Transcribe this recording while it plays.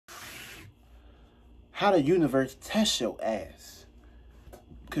how the universe tests your ass.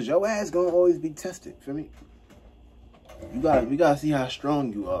 Because your ass gonna always be tested, feel me? We gotta see how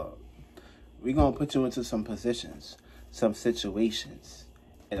strong you are. We gonna put you into some positions, some situations.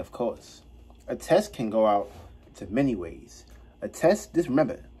 And of course, a test can go out to many ways. A test,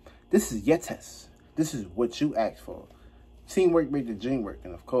 remember, this is your test. This is what you asked for. Teamwork makes the dream work.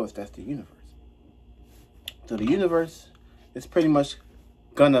 And of course, that's the universe. So the universe is pretty much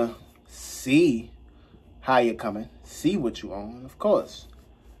gonna see how you're coming, see what you own. And of course,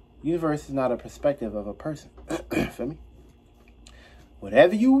 universe is not a perspective of a person. Feel me?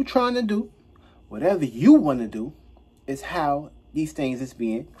 Whatever you trying to do, whatever you want to do, is how these things is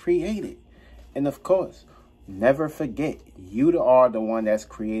being created. And of course, never forget, you are the one that's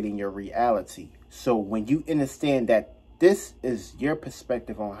creating your reality. So when you understand that this is your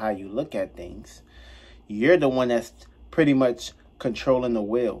perspective on how you look at things, you're the one that's pretty much controlling the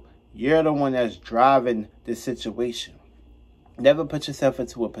wheel. You're the one that's driving the situation. Never put yourself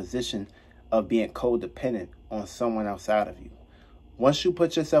into a position of being codependent on someone outside of you. Once you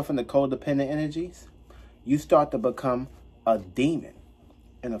put yourself in the codependent energies, you start to become a demon.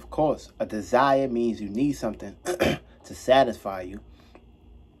 And of course, a desire means you need something to satisfy you,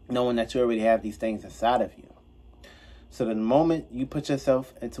 knowing that you already have these things inside of you. So the moment you put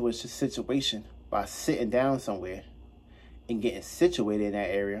yourself into a situation by sitting down somewhere and getting situated in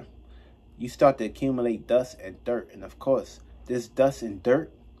that area, you start to accumulate dust and dirt. And of course, this dust and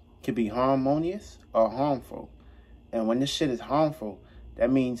dirt can be harmonious or harmful. And when this shit is harmful, that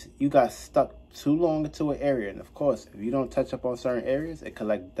means you got stuck too long into an area. And of course, if you don't touch up on certain areas, it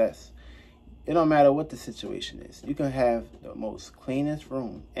collects dust. It don't matter what the situation is. You can have the most cleanest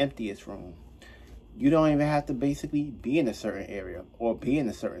room, emptiest room. You don't even have to basically be in a certain area or be in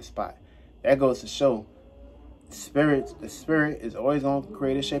a certain spot. That goes to show the spirit is always going to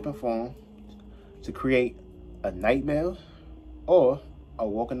create a shape and form to create a nightmare or a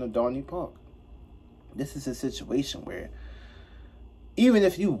walk in the Dorney Park. This is a situation where even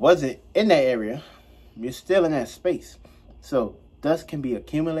if you wasn't in that area, you're still in that space. So dust can be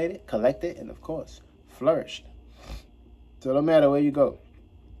accumulated, collected, and of course, flourished. So no matter where you go,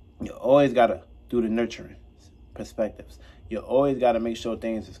 you always got to do the nurturing perspectives. You always got to make sure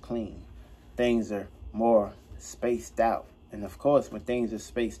things is clean. Things are more spaced out. And of course, when things are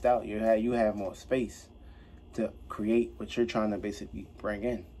spaced out, you have more space to create what you're trying to basically bring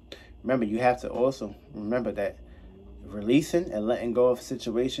in. Remember, you have to also remember that releasing and letting go of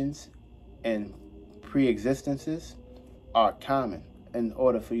situations and pre-existences are common in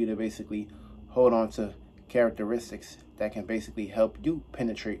order for you to basically hold on to characteristics that can basically help you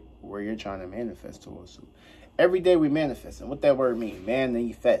penetrate where you're trying to manifest towards. Every day we manifest. And what that word means,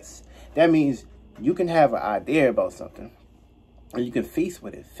 manifest. That means you can have an idea about something and you can feast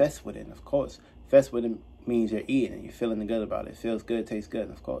with it, fest with it. And of course, fest with it means you're eating and you're feeling good about it. It feels good, tastes good.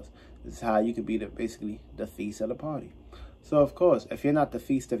 And of course, this is how you can be basically the feast of the party. So of course, if you're not the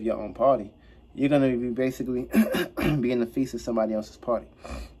feast of your own party, you're going to be basically being the feast of somebody else's party.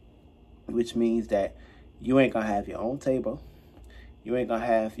 Which means that you ain't going to have your own table. You ain't going to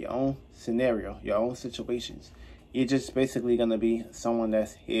have your own scenario, your own situations. You're just basically going to be someone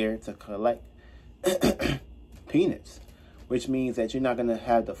that's here to collect peanuts. Which means that you're not going to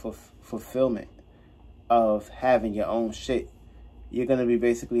have the fulfillment of having your own shit. You're going to be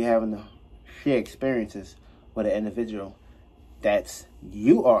basically having to share experiences with an individual that's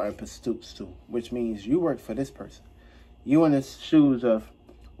you are in pursuits to, which means you work for this person. You in the shoes of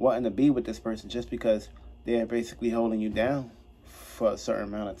wanting to be with this person just because they're basically holding you down for a certain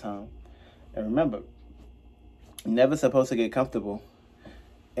amount of time. And remember, you're never supposed to get comfortable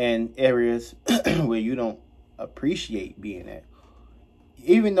in areas where you don't appreciate being at.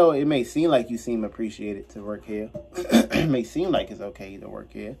 Even though it may seem like you seem appreciated to work here, it may seem like it's okay to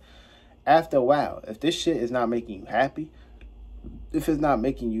work here. After a while, if this shit is not making you happy, if it's not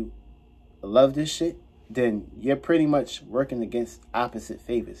making you love this shit, then you're pretty much working against opposite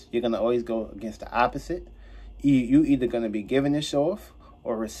favors. You're going to always go against the opposite. You either going to be giving this off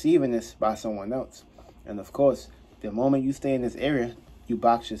or receiving this by someone else. And of course, the moment you stay in this area, you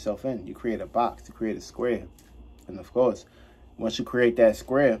box yourself in. You create a box, you create a square. And of course, once you create that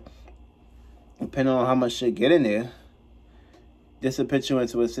square, depending on how much shit get in there, this will put you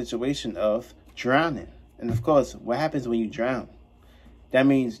into a situation of drowning. And of course, what happens when you drown? That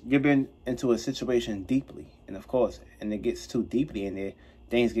means you've been into a situation deeply. And of course, and it gets too deeply in there,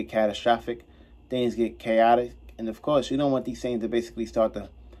 things get catastrophic, things get chaotic. And of course, you don't want these things to basically start to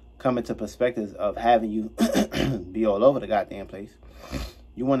come into perspectives of having you be all over the goddamn place.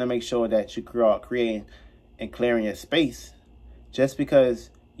 You want to make sure that you are creating and clearing your space. Just because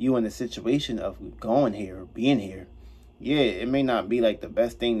you in the situation of going here or being here, yeah, it may not be like the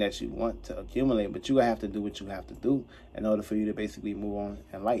best thing that you want to accumulate, but you have to do what you have to do in order for you to basically move on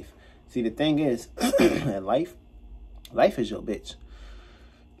in life. See, the thing is, in life is your bitch.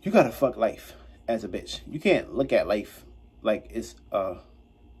 You gotta fuck life as a bitch. You can't look at life like it's a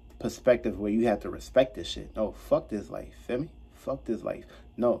perspective where you have to respect this shit. No, fuck this life. Feel me? Fuck this life.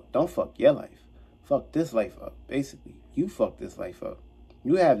 No, don't fuck your life. Fuck this life up. Basically, you fuck this life up.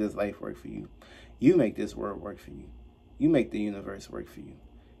 You have this life work for you. You make this world work for you. You make the universe work for you.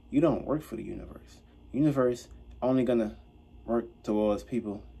 You don't work for the universe. Universe only gonna work towards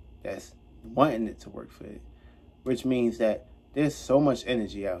people that's wanting it to work for it. Which means that there's so much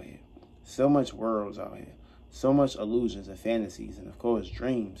energy out here. So much worlds out here. So much illusions and fantasies and, of course,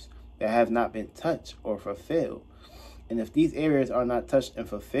 dreams that have not been touched or fulfilled. And if these areas are not touched and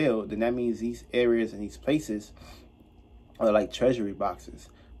fulfilled, then that means these areas and these places are like treasury boxes,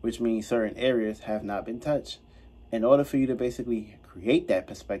 which means certain areas have not been touched. In order for you to basically create that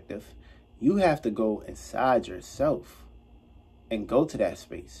perspective, you have to go inside yourself and go to that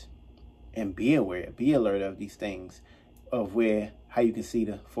space and be aware, be alert of these things, of how you can see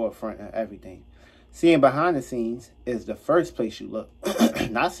the forefront of everything. Seeing behind the scenes is the first place you look,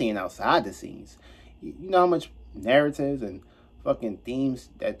 not seeing outside the scenes. You know how much narratives and fucking themes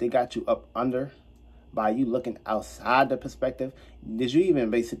that they got you up under by you looking outside the perspective? Did you even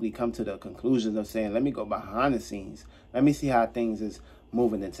basically come to the conclusions of saying, let me go behind the scenes, let me see how things is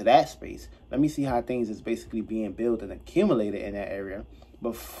moving into that space, let me see how things is basically being built and accumulated in that area,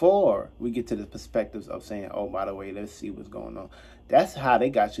 before we get to the perspectives of saying, oh, by the way, let's see what's going on. That's how they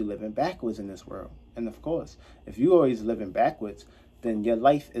got you living backwards in this world. And of course, if you always living backwards, then your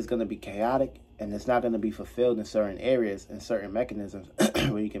life is going to be chaotic, and it's not going to be fulfilled in certain areas and certain mechanisms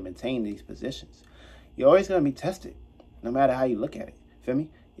where you can maintain these positions. You're always going to be tested, no matter how you look at it. Feel me?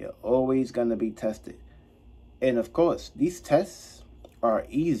 You're always going to be tested. And of course, these tests are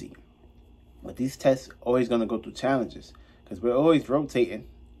easy, but these tests are always going to go through challenges, because we're always rotating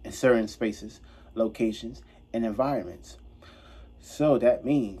in certain spaces, locations, and environments. So that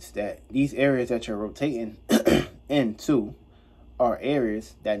means that these areas that you're rotating into are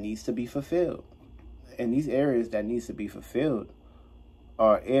areas that needs to be fulfilled. And these areas that needs to be fulfilled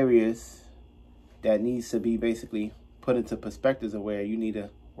are areas that needs to be basically put into perspectives of where you need to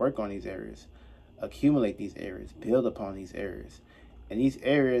work on these areas, accumulate these areas, build upon these areas. And these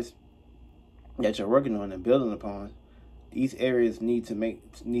areas that you're working on and building upon, these areas need to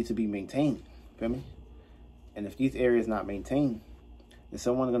be maintained. Feel me? And if these areas not maintained, then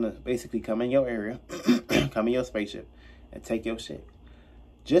someone's gonna basically come in your area, come in your spaceship, and take your shit.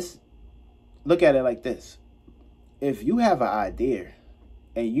 Just look at it like this. If you have an idea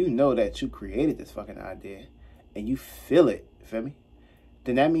and you know that you created this fucking idea and you feel it, feel me?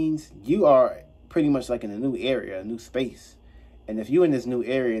 Then that means you are pretty much like in a new area, a new space. And if you're in this new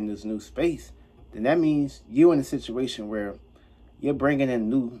area, in this new space, then that means you're in a situation where you're bringing in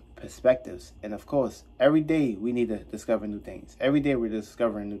new perspectives. And of course, every day we need to discover new things. Every day we're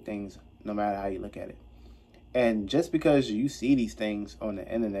discovering new things, no matter how you look at it. And just because you see these things on the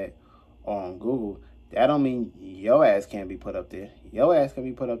internet or on Google, that don't mean your ass can't be put up there. Your ass can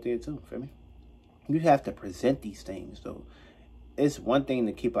be put up there too, feel me? You have to present these things, though. It's one thing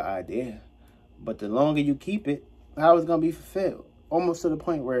to keep an idea, but the longer you keep it, how it's going to be fulfilled. Almost to the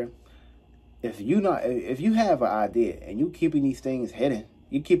point where if you have an idea and you keeping these things hidden,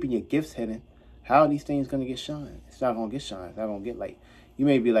 you keeping your gifts hidden, how are these things going to get shine? It's not going to get shine. It's not going to get like, you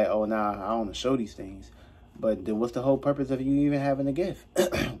may be like, oh, nah, I don't want to show these things. But then what's the whole purpose of you even having a gift?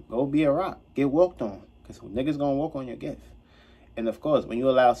 Go be a rock. Get walked on. Because niggas going to walk on your gift. And of course, when you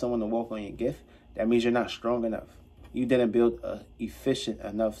allow someone to walk on your gift, that means you're not strong enough. You didn't build a efficient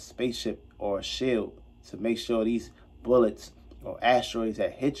enough spaceship or a shield to make sure these bullets or asteroids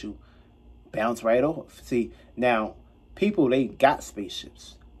that hit you bounce right off. See, now, people, they got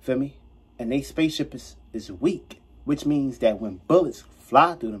spaceships. Feel me? And they spaceship is weak. Which means that when bullets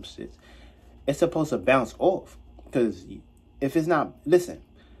fly through them shits, it's supposed to bounce off. Because if it's not, listen,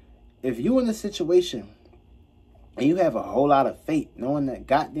 if you in a situation and you have a whole lot of faith, knowing that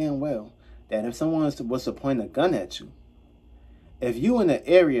goddamn well that if someone was to point a gun at you, if you in the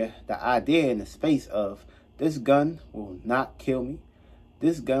area, the idea in the space of this gun will not kill me,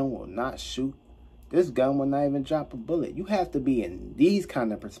 this gun will not shoot, this gun will not even drop a bullet. You have to be in these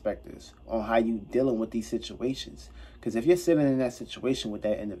kind of perspectives on how you dealing with these situations. Because if you're sitting in that situation with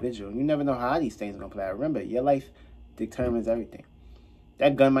that individual, you never know how these things are going to play out. Remember, your life determines everything.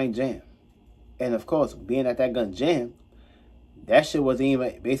 That gun might jam. And of course, being that gun jammed, that shit wasn't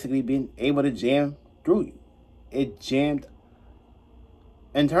even basically being able to jam through you. It jammed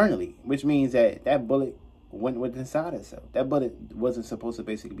internally, which means that that bullet went with inside itself. That bullet wasn't supposed to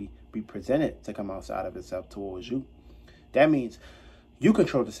basically be presented to come outside of itself towards you. That means you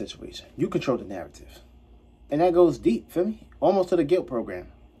control the situation. You control the narrative. And that goes deep, feel me? Almost to the guilt program.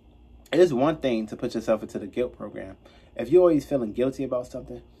 It is one thing to put yourself into the guilt program. If you're always feeling guilty about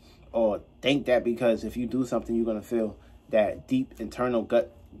something, or think that because if you do something, you're going to feel that deep internal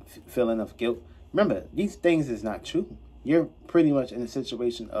gut feeling of guilt. Remember, these things is not true. You're pretty much in a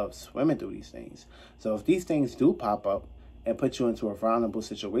situation of swimming through these things. So if these things do pop up and put you into a vulnerable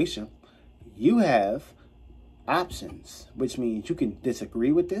situation, you have options, which means you can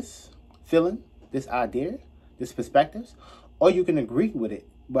disagree with this feeling, this idea, this perspectives, or you can agree with it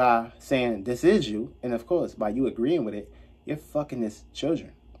by saying this is you. And of course, by you agreeing with it, you're fucking this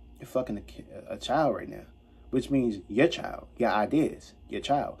children. You're fucking a child right now, which means your child, your ideas, your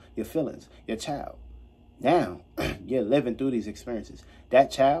child, your feelings, your child. Now, you're living through these experiences.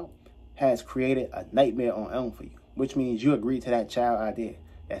 That child has created a nightmare on own for you, which means you agreed to that child idea,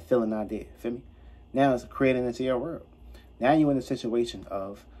 that feeling idea, feel me? Now it's creating into your world. Now you're in a situation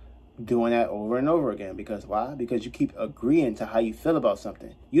of doing that over and over again. Because why? Because you keep agreeing to how you feel about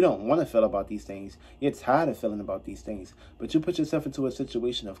something. You don't want to feel about these things. You're tired of feeling about these things. But you put yourself into a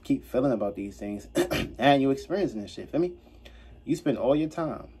situation of keep feeling about these things and you're experiencing this shit, feel me? You spend all your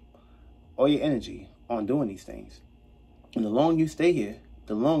time, all your energy on doing these things. And the longer you stay here,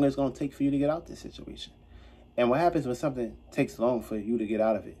 the longer it's going to take for you to get out this situation. And what happens when something takes long for you to get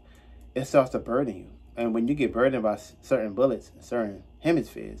out of it? It starts to burden you. And when you get burdened by certain bullets, certain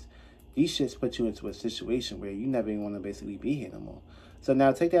hemispheres, these shits put you into a situation where you never even want to basically be here no more. So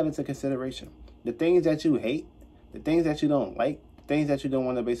now take that into consideration. The things that you hate, the things that you don't like, the things that you don't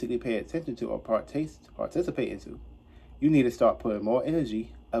want to basically pay attention to or participate into, you need to start putting more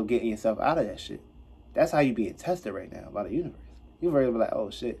energy of getting yourself out of that shit. That's how you being tested right now by the universe. You're very like, oh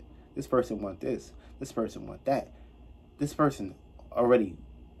shit, this person want this person want that. This person already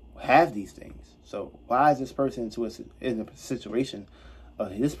have these things. So why is this person in a situation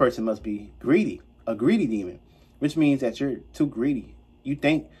this person must be greedy, a greedy demon, which means that you're too greedy. You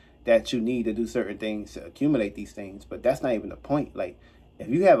think that you need to do certain things to accumulate these things, but that's not even the point. Like, if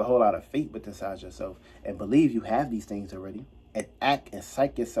you have a whole lot of faith within inside yourself and believe you have these things already, and act and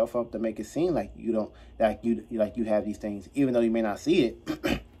psych yourself up to make it seem like you don't, like you have these things, even though you may not see it,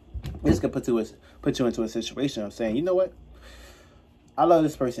 this could put you into a situation of saying, you know what? I love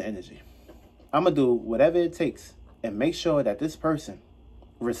this person's energy. I'm gonna do whatever it takes and make sure that this person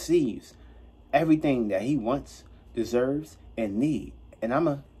receives everything that he wants, deserves, and need. And I'm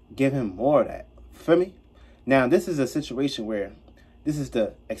gonna give him more of that. Feel me? Now, this is a situation where this is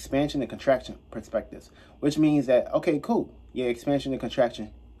the expansion and contraction perspectives, which means that, okay, cool. Your expansion and contraction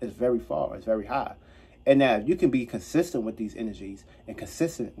is very far, it's very high. And now if you can be consistent with these energies and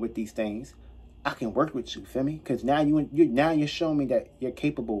consistent with these things, I can work with you, feel me? Because now you're showing me that you're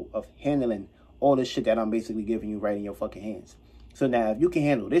capable of handling all this shit that I'm basically giving you right in your fucking hands. So now if you can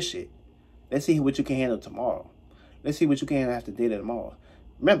handle this shit, let's see what you can handle tomorrow. Let's see what you can handle after day to tomorrow.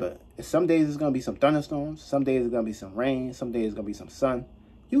 Remember, some days it's going to be some thunderstorms. Some days it's going to be some rain. Some days it's going to be some sun.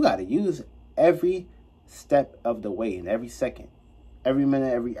 You got to use every step of the way and every second, every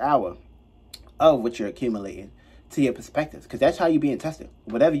minute, every hour of what you're accumulating to your perspectives. Because that's how you're being tested.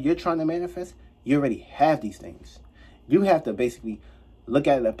 Whatever you're trying to manifest, you already have these things. You have to basically look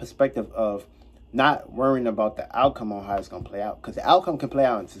at the perspective of not worrying about the outcome on how it's going to play out. Because the outcome can play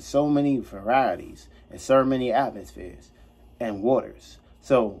out into so many varieties and so many atmospheres and waters.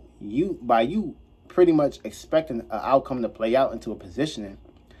 So by you pretty much expecting an outcome to play out into a positioning,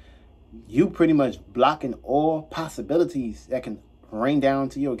 you pretty much blocking all possibilities that can rain down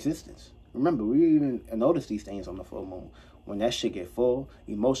to your existence. Remember, we even notice these things on the full moon. When that shit get full,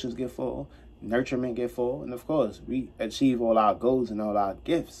 emotions get full, nurturement get full, and of course, we achieve all our goals and all our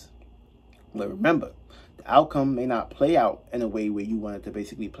gifts. But remember, the outcome may not play out in a way where you want it to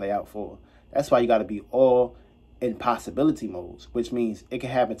basically play out for. That's why you got to be all in possibility modes, which means it can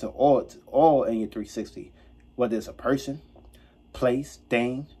happen to all in your 360, whether it's a person, place,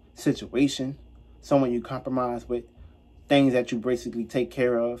 thing, situation, someone you compromise with, things that you basically take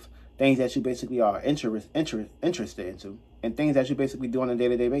care of, things that you basically are interested into, and things that you basically do on a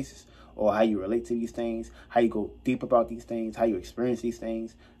day-to-day basis, or how you relate to these things, how you go deep about these things, how you experience these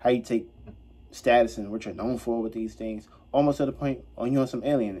things, how you take status and what you're known for with these things, almost to the point, or you on some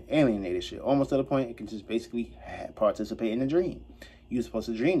alienated shit, almost to the point it can just basically participate in a dream. You're supposed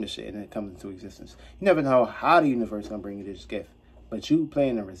to dream this shit and it comes into existence. You never know how the universe gonna bring you this gift, but you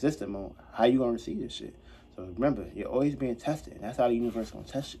playing in resistant mode, how you gonna receive this shit? So remember, you're always being tested, and that's how the universe gonna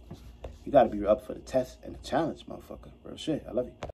test you. You gotta be up for the test and the challenge, motherfucker. Real shit. I love you.